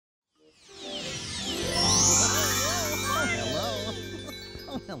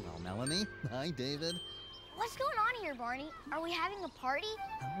Melanie. Hi, David. What's going on here, Barney? Are we having a party?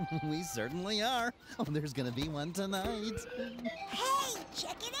 We certainly are. Oh, there's gonna be one tonight. Hey,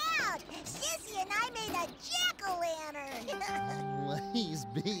 check it out! Sissy and I made a jack-o'-lantern! He's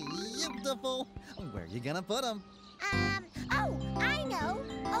beautiful. Where are you gonna put him? Oh, I know!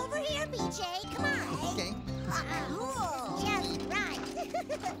 Over here, BJ, come on! Okay. Cool! Just right!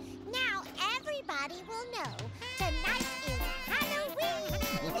 Now everybody will know tonight is Halloween!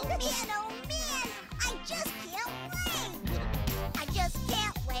 Man, oh man! I just can't wait! I just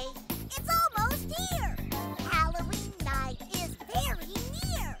can't wait! It's almost here! Halloween night is very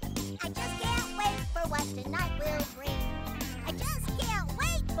near! I just can't wait for what tonight will bring! I just can't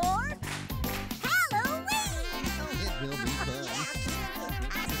wait for Halloween! It will be fun. Yeah,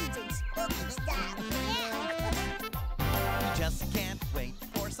 costumes and spooky stuff! We just can't wait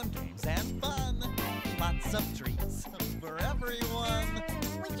for some games and fun. Lots of treats for everyone.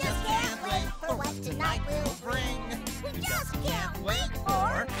 We just can't wait for what tonight will bring! We just can't wait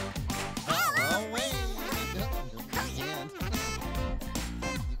for Halloween!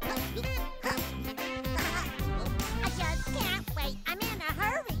 I just can't wait, I'm in a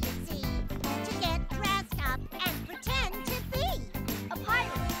hurry, you see, to get dressed up and pretend to be a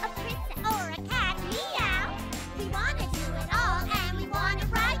pirate, a princess, or a cat, meow. We want to do it all, and we want it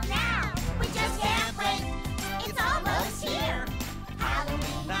right now. We just can't wait, it's almost here.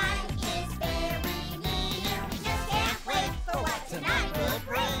 Halloween night is very near. We just can't wait for what tonight will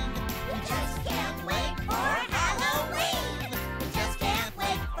bring. We just can't wait for Halloween. We just can't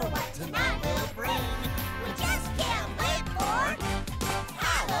wait for what tonight will bring. We just can't wait for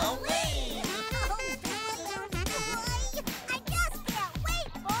Halloween. Oh, boy, I just can't wait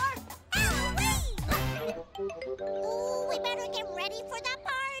for Halloween. Ooh, we better get ready for the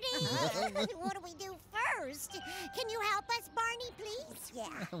party. What do we do first? Can you help us, Barney, please?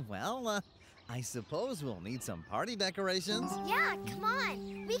 Yeah. Well, I suppose we'll need some party decorations. Yeah, come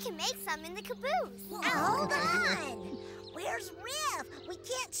on. We can make some in the caboose. Hold on. Where's Riff? We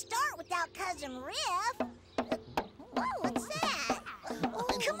can't start without Cousin Riff. Whoa, what's that?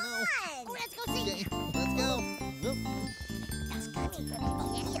 Oh, come on. Oh, let's go see. Okay, let's go. Whoop, That's good.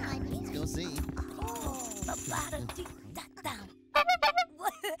 Yeah, Let's go see.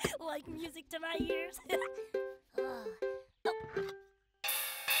 Like music to my ears.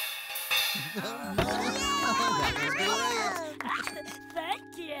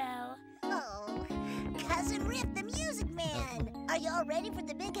 Thank you. Oh, Cousin Riff, the Music Man. Are you all ready for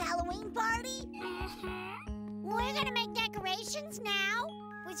the big Halloween party? We're gonna make decorations now.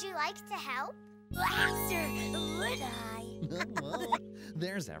 Would you like to help? Sure, would I? Well,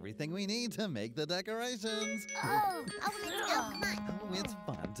 there's everything we need to make the decorations. Oh, let's go. Come on. Oh, it's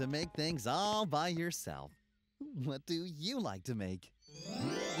fun to make things all by yourself. What do you like to make?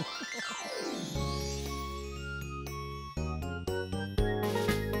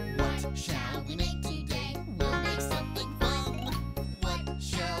 What shall we make today? We'll make something fun. What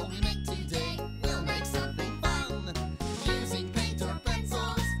shall we make today? We'll make something fun. Using paint or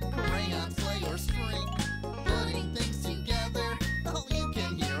pencils, crayons, clay or string, putting things together, oh, you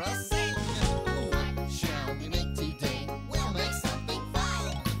can hear us sing. What shall we make today? We'll make something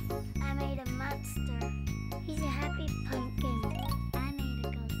fun. I made a monster. He's a happy pumpkin. I made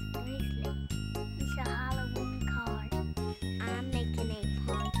a ghost bracelet. It's a Halloween card. I'm making a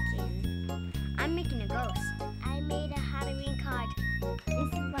pumpkin. I'm making a ghost. I made a Halloween card.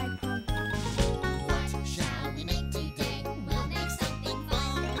 This is my pumpkin. What shall we make today? We'll make something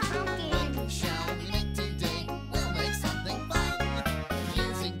fun. Pumpkin. What shall we make today? We'll make something fun.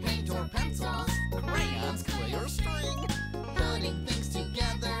 Using paint or pencils, crayons, clay or string, putting things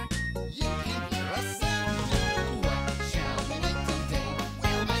together, you can hear us sing. What shall we make today?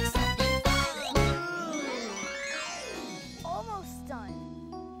 We'll make something fun. Almost done.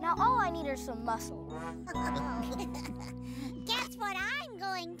 Now all I need are some muscles. Guess what I'm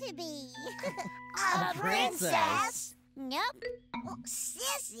going to be? A princess. Nope. Well,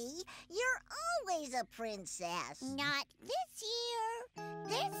 Sissy, you're always a princess. Not this year.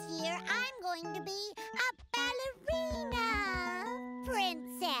 This year, I'm going to be a ballerina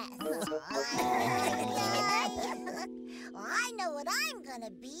princess. Well, I know what I'm going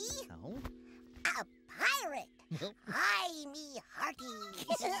to be. Oh, A pirate. well, Hi, me hearties.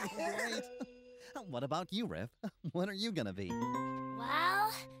 great. What about you, Riff? What are you gonna be? Well,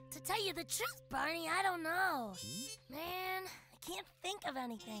 to tell you the truth, Barney, I don't know. Man, I can't think of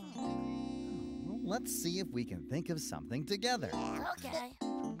anything. Well, let's see if we can think of something together. Okay.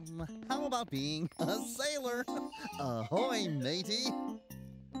 How about being a sailor? Ahoy, matey!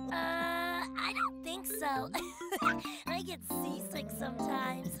 I don't think so. so. I get seasick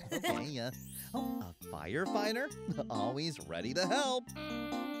sometimes. Okay, a firefighter? Always ready to help.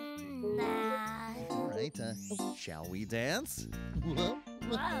 Nah. All right, shall we dance? Whoa.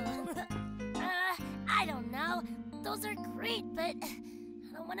 I don't know. Those are great, but I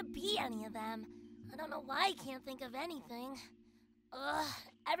don't want to be any of them. I don't know why I can't think of anything.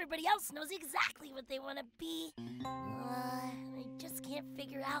 Everybody else knows exactly what they want to be. I just can't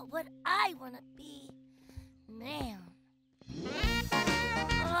figure out what I want to be. Man.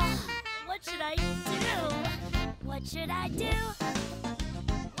 What should I do? What should I do?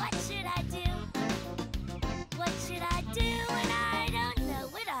 What should I do? What should I do when I don't know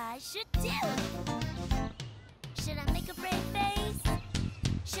what I should do? Should I make a brave face?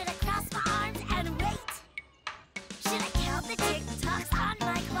 Should I cross my arms and wait? Should I count the tick-tocks on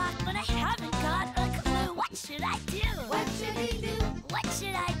my clock when I haven't got a clue? What should I do? What should he do? What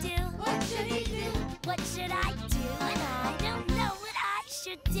should I do? What should he do? What should I do when I don't know what I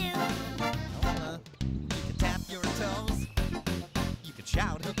should do? You can tap your toes. You can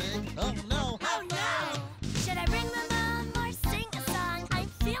shout a big, oh no. Oh no! Should I ring the alarm or sing a song? I'm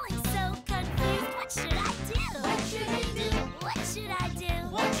feeling so confused. What should I do? What should he do? What should I do?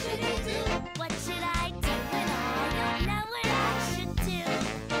 What should he do? What should I do when I don't know what I should do?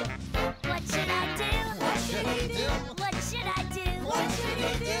 What should I do? What should he do? What should I do? What should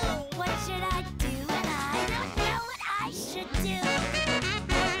he do? What should I do when I don't know what I should do?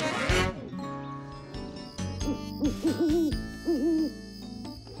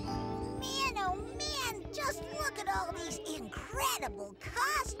 Man, oh man, just look at all these incredible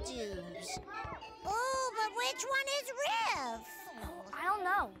costumes. Oh, but which one is Riff? I don't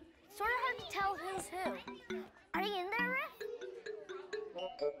know. Sort of hard to tell who's who. Are you in there, Riff?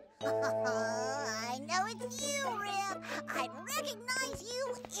 I know it's you, Riff. I'd recognize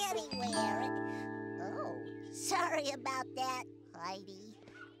you anywhere. Oh, sorry about that, Heidi.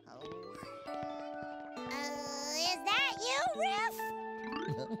 Oh. Is that you, Riff?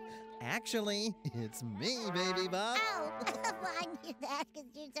 Actually, it's me, Baby Bob. Oh, well, I knew that because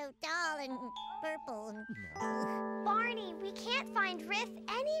you're so tall and purple. And, Barney, we can't find Riff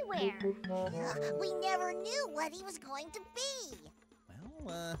anywhere. we never knew what he was going to be.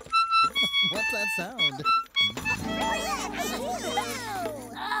 Well, what's that sound?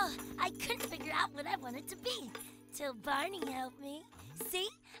 Oh, I couldn't figure out what I wanted to be till Barney helped me. See,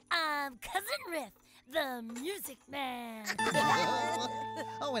 I'm Cousin Riff, the Music Man.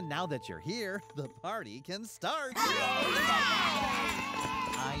 Oh, and now that you're here, the party can start. I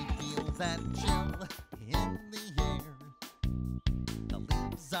feel that chill in the air. The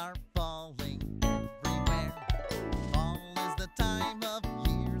leaves are falling everywhere. Fall is the time of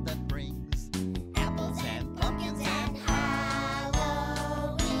year that brings apples and pumpkins and Halloween.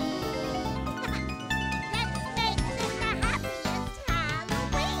 Let's make this the happiest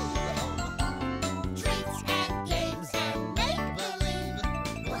Halloween. treats and games and make-believe.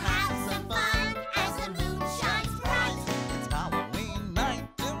 We'll have some fun as the moon shines bright. It's Halloween night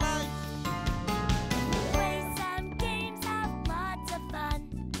tonight. Play some games, have lots of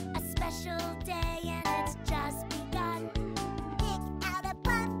fun. A special day and it's just begun. Pick out a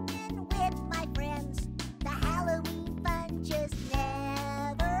pumpkin with my friends. The Halloween fun just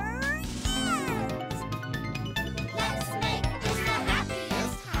never ends. Let's make this the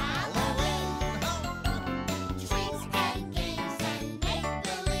happiest Halloween. Treats and games and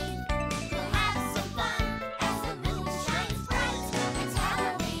make-believe. We'll have some fun as the moon shines bright. It's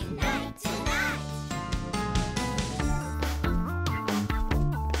Halloween night tonight. We'll dress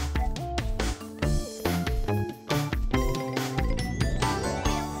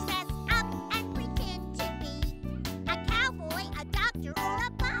up and pretend to be a cowboy, a doctor, or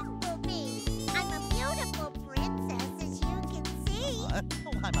a bumblebee. I'm a beautiful princess, as you can see. What?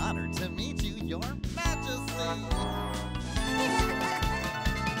 Oh, I'm honored to meet you, Your Majesty.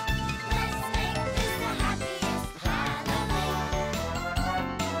 Let's make this the happiest Halloween.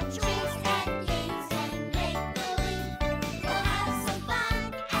 Treats and games and make-believe. We'll have some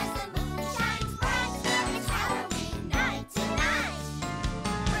fun as the moon shines bright. It's Halloween night tonight.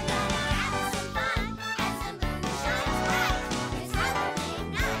 We're gonna have some fun as the moon shines bright. It's Halloween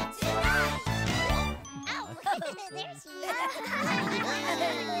night tonight. Oh, there she is.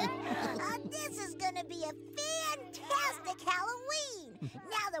 This is gonna be a fantastic Halloween.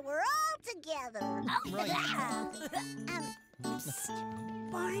 Now that we're all together. Right. Psst,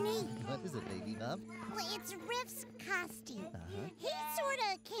 Barney. What is it, Baby Bob? Well, it's Riff's costume. Uh-huh. He sort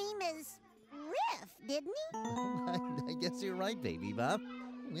of came as Riff, didn't he? I guess you're right, Baby Bob.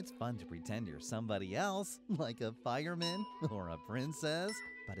 It's fun to pretend you're somebody else, like a fireman or a princess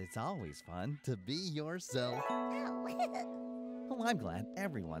but it's always fun to be yourself. Oh. Well, I'm glad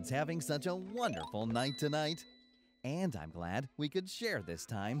everyone's having such a wonderful night tonight. And I'm glad we could share this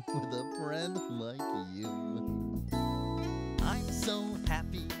time with a friend like you. I'm so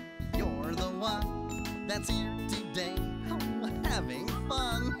happy you're the one that's here today, having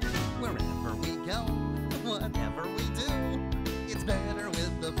fun. Wherever we go, whatever we do, it's better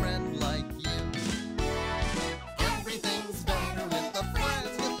with a friend like you. Everything's better with a friend.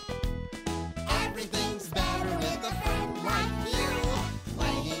 Everything's better with a friend like you.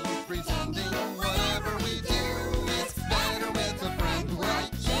 Playing, pretending, whatever we do, it's better with a friend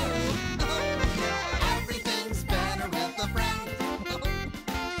like you. Everything's better with a friend.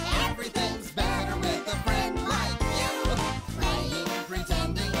 Everything's better with a friend like you. Playing,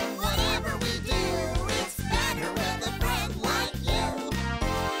 pretending, whatever we do, it's better with a friend like you.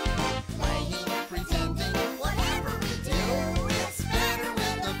 Playing, pretending, whatever we do, it's better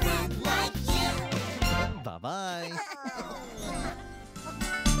with a friend like you. Bye-bye.